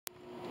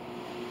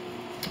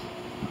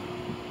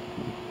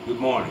Good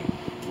morning.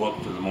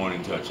 Welcome to the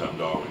Morning Touch. I'm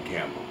Darwin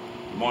Campbell.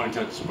 The Morning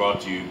Touch is brought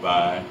to you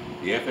by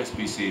the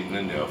FSBC in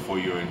Glendale for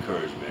your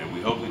encouragement. And we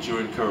hope that you're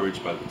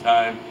encouraged by the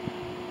time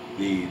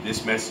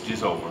this message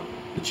is over,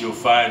 that you'll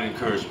find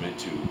encouragement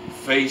to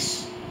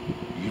face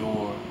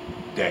your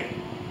day.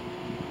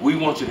 We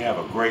want you to have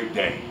a great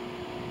day.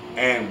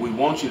 And we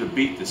want you to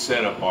beat the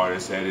setup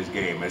artist at his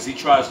game. As he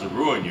tries to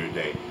ruin your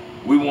day,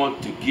 we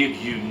want to give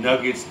you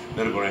nuggets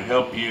that are going to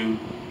help you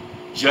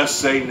just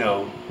say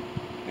no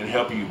and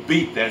help you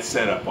beat that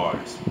setup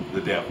artist,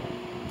 the devil.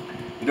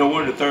 You know,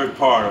 we're in the third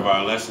part of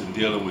our lesson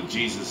dealing with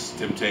Jesus'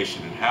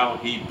 temptation and how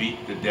he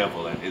beat the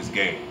devil at his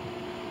game.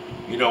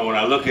 You know, when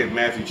I look at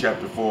Matthew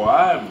chapter 4,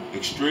 I'm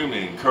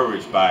extremely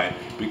encouraged by it,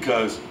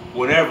 because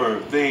whenever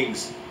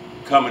things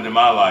come into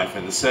my life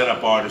and the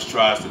setup artist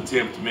tries to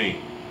tempt me,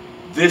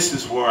 this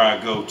is where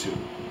I go to.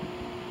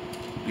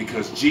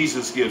 Because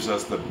Jesus gives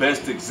us the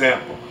best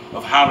example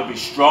of how to be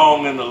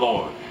strong in the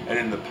Lord and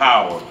in the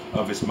power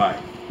of his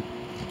might.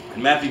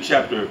 In Matthew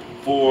chapter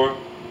 4,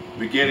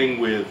 beginning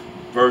with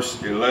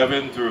verse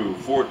 11 through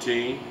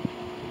 14,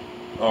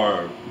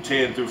 or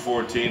 10 through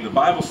 14, the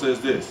Bible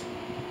says this: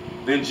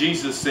 Then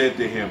Jesus said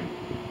to him,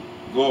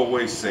 Go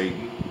away,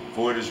 Satan,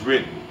 for it is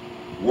written,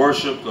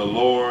 Worship the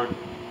Lord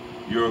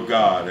your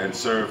God and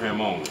serve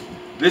him only.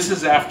 This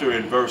is after,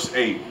 in verse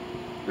 8,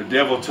 the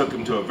devil took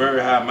him to a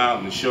very high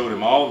mountain and showed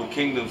him all the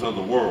kingdoms of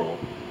the world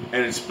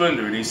and its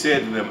splendor. And he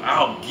said to them,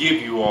 I'll give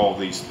you all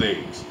these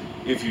things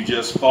if you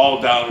just fall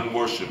down and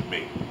worship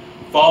me.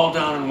 Fall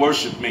down and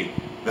worship me,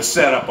 the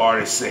setup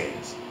artist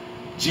says.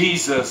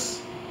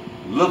 Jesus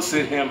looks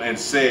at him and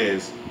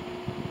says,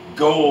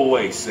 Go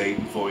away,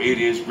 Satan, for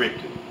it is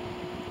written,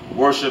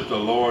 Worship the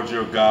Lord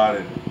your God,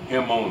 and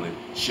him only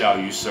shall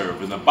you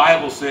serve. And the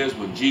Bible says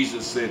when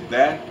Jesus said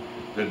that,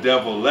 the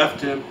devil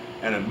left him,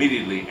 and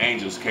immediately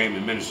angels came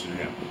and ministered to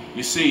him.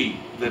 You see,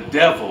 the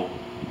devil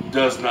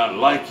does not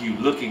like you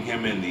looking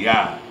him in the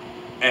eye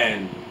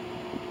and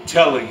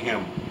telling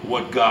him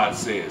what God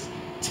says,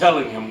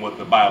 telling him what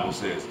the Bible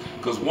says.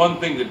 Because one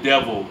thing the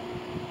devil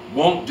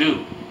won't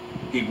do,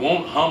 he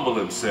won't humble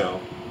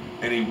himself,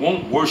 and he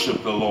won't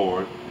worship the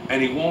Lord,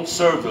 and he won't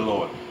serve the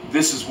Lord.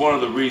 This is one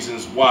of the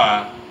reasons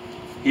why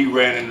he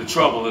ran into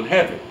trouble in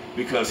heaven,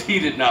 because he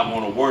did not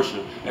want to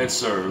worship and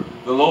serve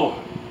the Lord.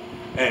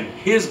 And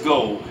his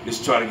goal is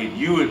to try to get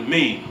you and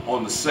me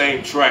on the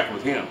same track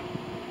with him.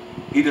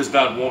 He does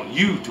not want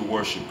you to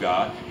worship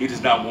God. He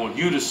does not want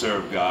you to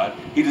serve God.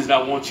 He does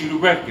not want you to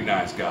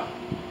recognize God.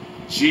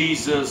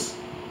 Jesus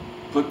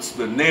puts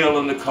the nail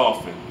in the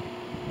coffin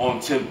on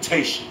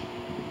temptation,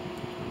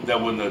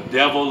 that when the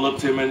devil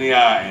looked him in the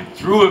eye and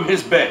threw him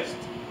his best,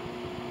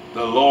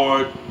 the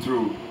Lord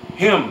threw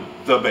him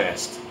the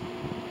best.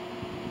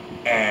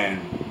 And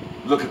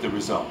look at the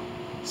result.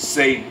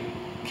 Satan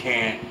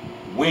can't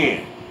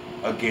win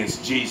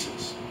against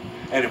Jesus.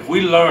 And if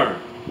we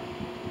learn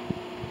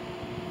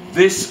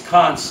this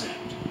concept,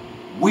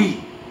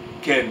 we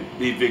can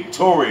be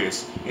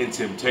victorious in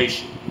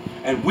temptation.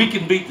 And we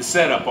can beat the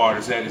setup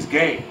artist at his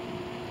game,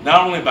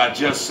 not only by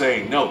just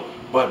saying no,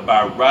 but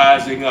by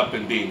rising up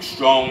and being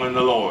strong in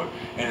the Lord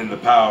and in the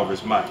power of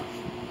his might.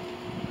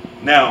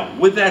 Now,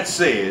 with that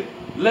said,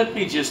 let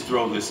me just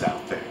throw this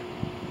out there.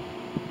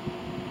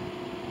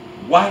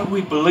 Why do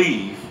we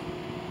believe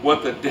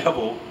what the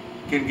devil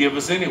can give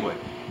us anyway?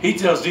 He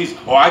tells Jesus,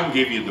 oh, I can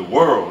give you the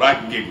world, I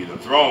can give you the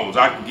thrones,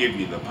 I can give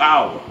you the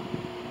power.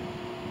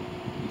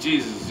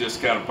 Jesus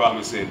just kind of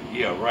probably said,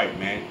 yeah, right,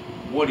 man.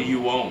 What do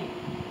you own?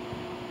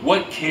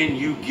 What can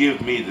you give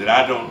me that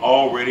I don't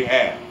already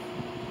have?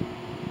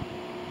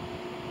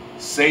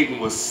 Satan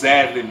was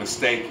sadly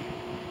mistaken.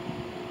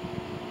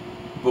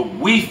 But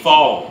we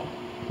fall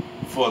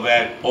for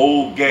that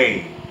old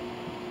game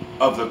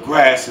of the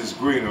grass is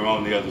greener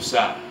on the other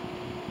side.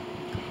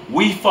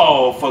 We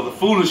fall for the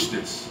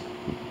foolishness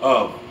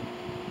of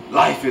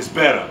life is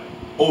better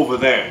over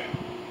there,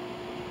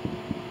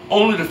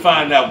 only to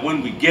find out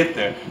when we get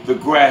there, the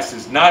grass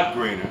is not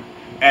greener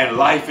and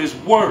life is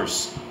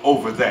worse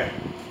over there,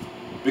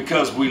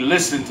 because we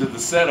listen to the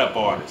setup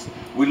artist,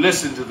 we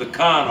listen to the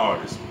con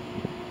artist.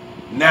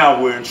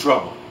 Now we're in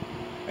trouble.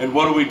 And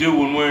what do we do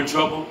when we're in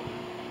trouble?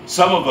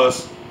 Some of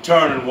us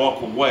turn and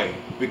walk away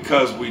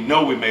because we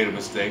know we made a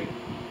mistake.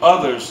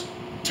 Others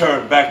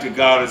turn back to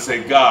God and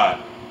say,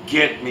 God,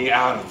 get me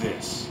out of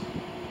this.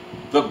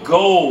 The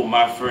goal,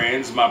 my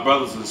friends, my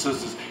brothers and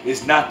sisters,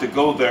 is not to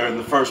go there in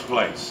the first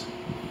place.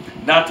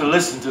 Not to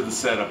listen to the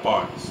setup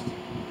artist.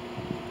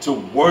 To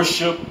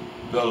worship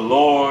the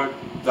Lord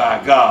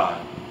thy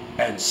God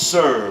and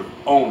serve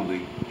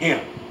only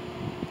him.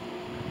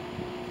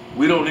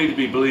 We don't need to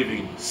be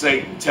believing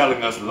Satan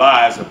telling us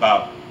lies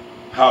about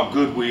how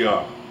good we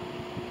are.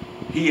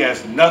 He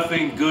has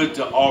nothing good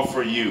to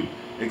offer you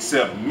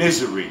except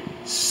misery,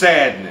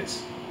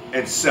 sadness,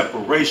 and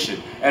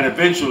separation, and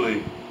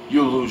eventually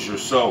you'll lose your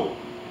soul.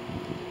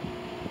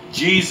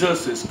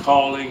 Jesus is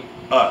calling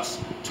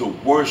us to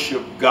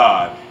worship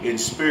God in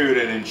spirit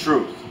and in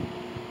truth.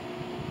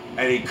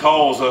 And he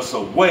calls us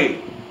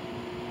away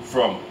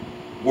from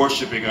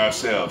worshiping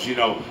ourselves. You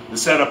know, the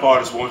setup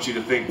artist wants you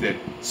to think that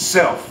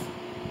self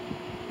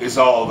is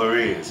all there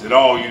is and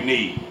all you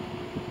need.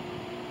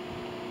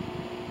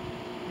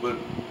 But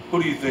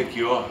who do you think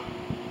you are?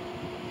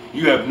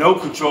 You have no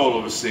control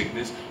over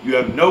sickness. You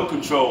have no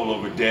control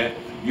over death.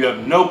 You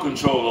have no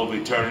control over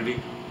eternity.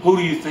 Who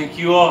do you think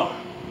you are?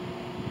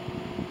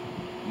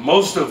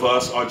 Most of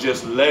us are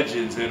just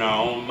legends in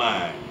our own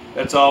mind.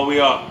 That's all we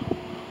are.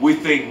 We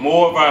think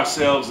more of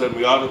ourselves than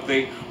we ought to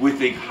think. We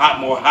think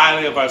more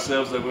highly of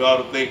ourselves than we ought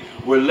to think.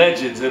 We're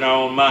legends in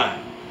our own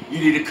mind. You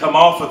need to come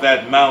off of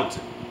that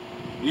mountain.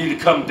 You need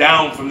to come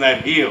down from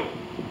that hill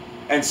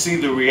and see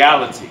the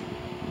reality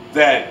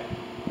that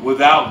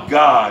without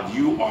God,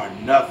 you are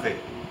nothing.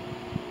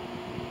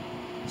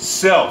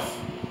 Self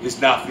is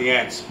not the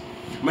answer.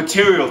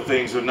 Material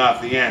things are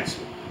not the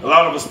answer. A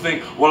lot of us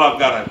think, well, I've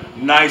got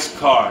a nice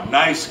car,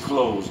 nice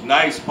clothes,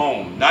 nice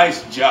home,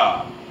 nice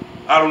job.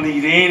 I don't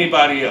need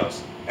anybody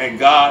else. And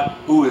God,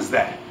 who is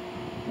that?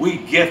 We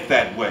get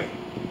that way.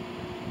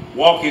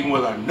 Walking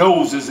with our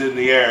noses in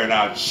the air and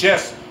our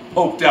chests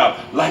poked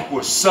out like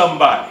we're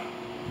somebody.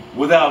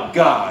 Without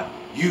God,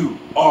 you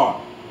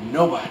are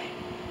nobody.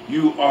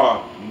 You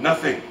are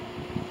nothing.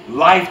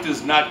 Life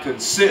does not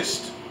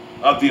consist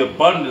of the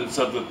abundance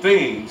of the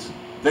things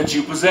that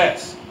you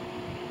possess.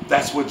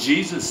 That's what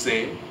Jesus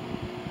said.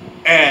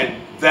 And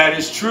that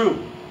is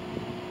true.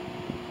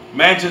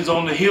 Mansions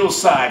on the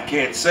hillside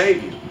can't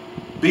save you.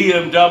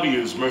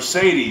 BMWs,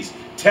 Mercedes,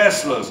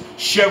 Teslas,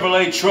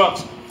 Chevrolet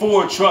trucks,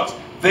 Ford trucks,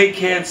 they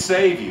can't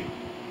save you.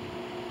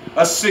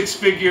 A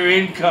six-figure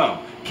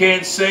income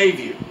can't save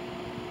you.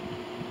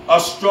 A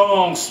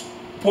strong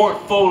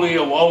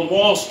portfolio on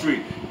Wall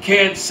Street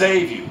can't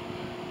save you.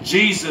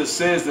 Jesus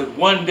says that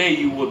one day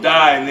you will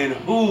die, and then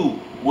who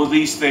will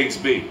these things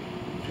be?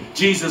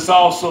 Jesus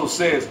also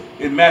says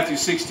in Matthew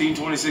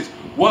 16:26,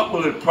 what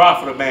will it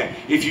profit a man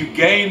if you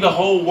gain the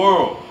whole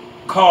world?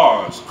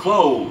 Cars,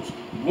 clothes,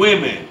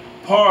 women,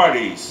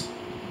 parties,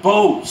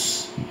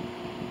 boats,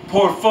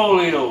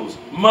 portfolios,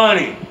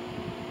 money.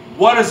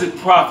 What does it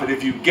profit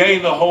if you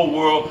gain the whole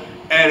world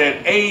and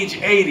at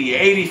age 80,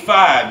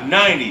 85,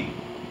 90,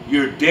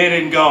 you're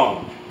dead and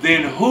gone?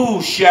 Then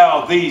who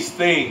shall these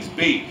things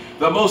be?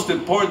 The most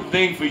important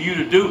thing for you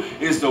to do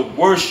is to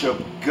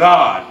worship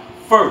God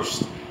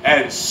first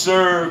and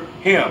serve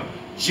Him.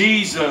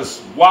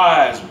 Jesus'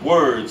 wise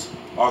words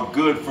are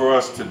good for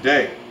us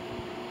today.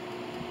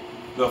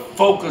 The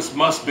focus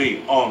must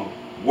be on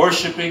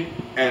worshiping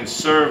and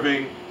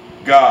serving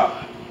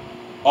God.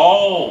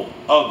 All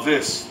of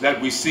this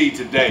that we see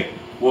today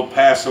will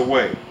pass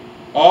away.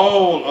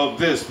 All of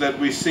this that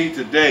we see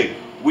today,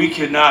 we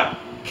cannot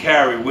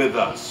carry with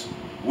us.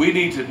 We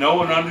need to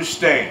know and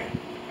understand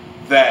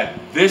that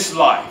this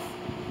life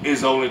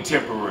is only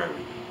temporary.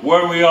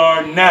 Where we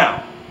are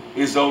now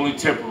is only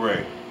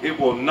temporary. It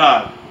will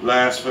not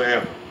last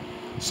forever.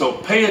 So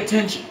pay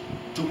attention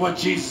to what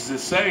Jesus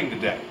is saying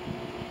today.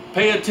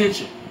 Pay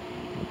attention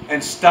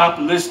and stop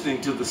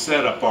listening to the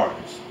setup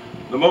artists.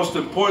 The most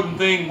important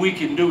thing we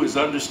can do is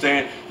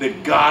understand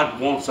that God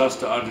wants us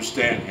to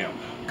understand Him.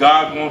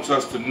 God wants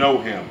us to know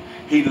Him.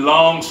 He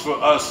longs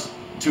for us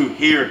to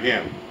hear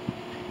Him.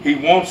 He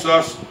wants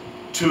us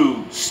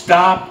to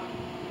stop,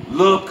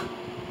 look,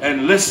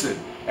 and listen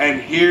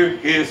and hear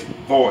His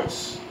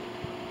voice.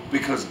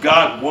 Because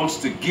God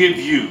wants to give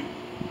you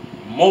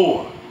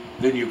more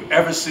than you've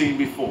ever seen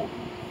before.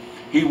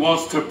 He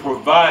wants to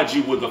provide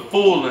you with the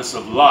fullness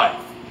of life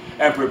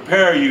and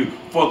prepare you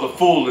for the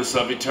fullness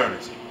of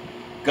eternity.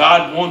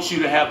 God wants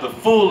you to have the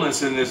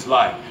fullness in this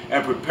life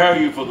and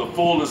prepare you for the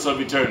fullness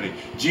of eternity.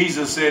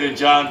 Jesus said in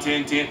John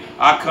 10:10,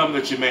 I come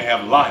that you may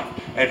have life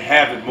and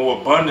have it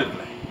more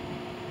abundantly.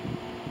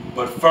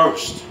 But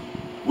first,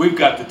 we've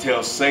got to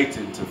tell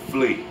Satan to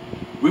flee.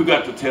 We've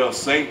got to tell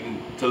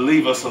Satan to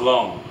leave us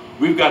alone.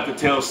 We've got to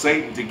tell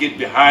Satan to get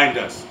behind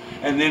us.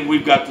 And then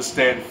we've got to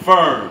stand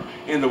firm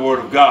in the Word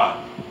of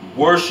God.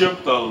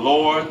 Worship the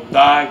Lord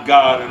thy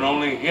God, and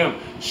only Him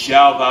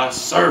shall thou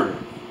serve.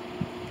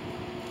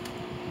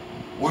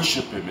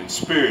 Worship Him in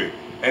spirit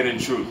and in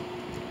truth.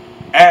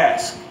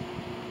 Ask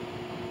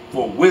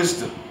for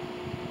wisdom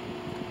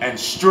and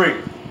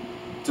strength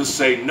to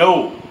say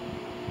no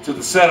to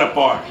the setup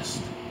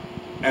artist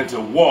and to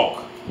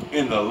walk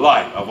in the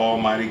light of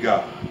Almighty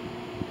God.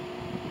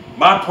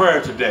 My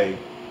prayer today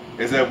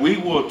is that we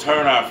will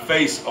turn our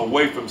face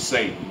away from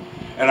Satan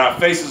and our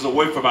faces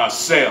away from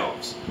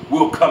ourselves.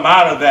 We'll come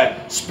out of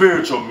that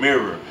spiritual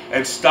mirror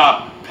and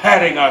stop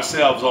patting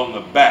ourselves on the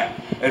back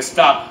and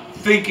stop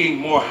thinking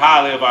more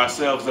highly of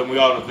ourselves than we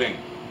ought to think.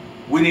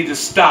 We need to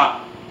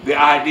stop the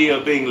idea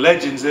of being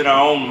legends in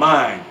our own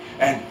mind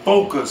and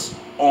focus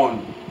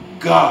on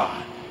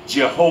God,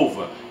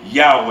 Jehovah,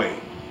 Yahweh,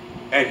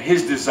 and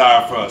His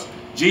desire for us.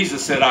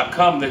 Jesus said, I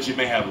come that you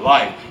may have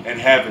life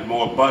and have it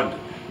more abundant.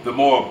 The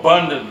more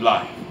abundant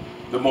life,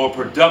 the more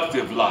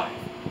productive life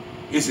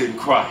is in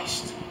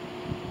Christ.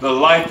 The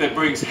life that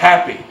brings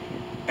happy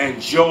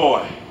and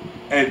joy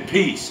and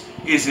peace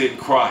is in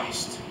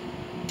Christ.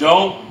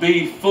 Don't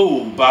be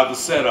fooled by the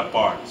setup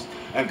artist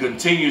and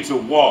continue to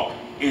walk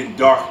in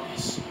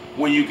darkness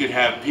when you can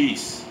have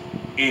peace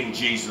in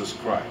Jesus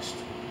Christ.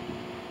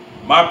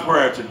 My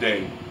prayer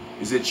today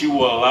is that you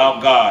will allow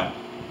God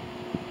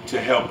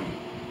to help you.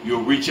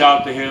 You'll reach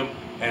out to him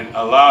and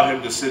allow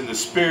him to send the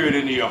Spirit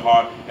into your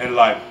heart and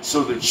life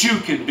so that you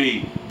can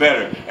be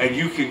better and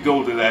you can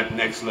go to that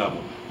next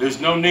level.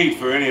 There's no need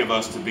for any of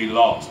us to be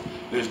lost.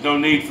 There's no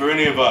need for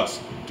any of us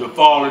to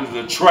fall into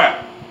the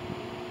trap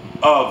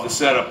of the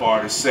setup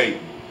artist,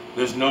 Satan.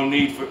 There's no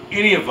need for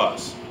any of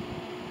us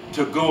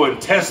to go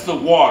and test the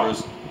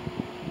waters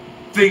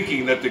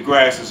thinking that the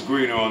grass is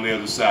greener on the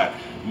other side.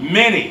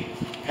 Many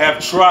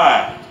have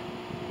tried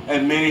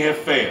and many have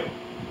failed,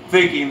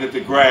 thinking that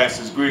the grass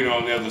is greener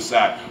on the other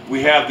side.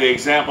 We have the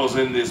examples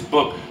in this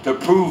book to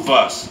prove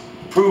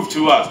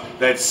to us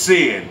that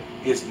sin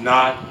is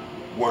not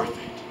worth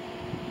it.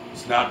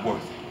 It's not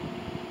worth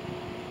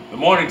it. The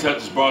Morning Touch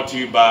is brought to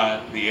you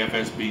by the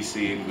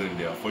FSBC in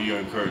Glendale for your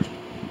encouragement.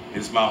 It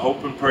is my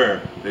hope and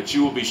prayer that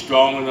you will be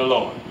strong in the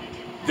Lord.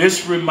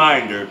 This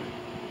reminder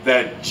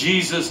that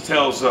Jesus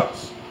tells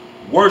us,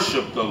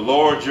 worship the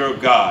Lord your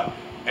God,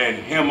 and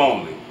him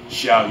only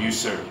shall you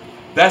serve.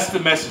 That's the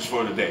message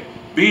for today.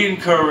 Be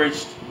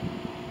encouraged.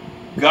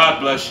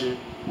 God bless you.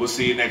 We'll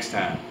see you next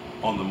time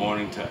on The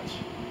Morning Touch.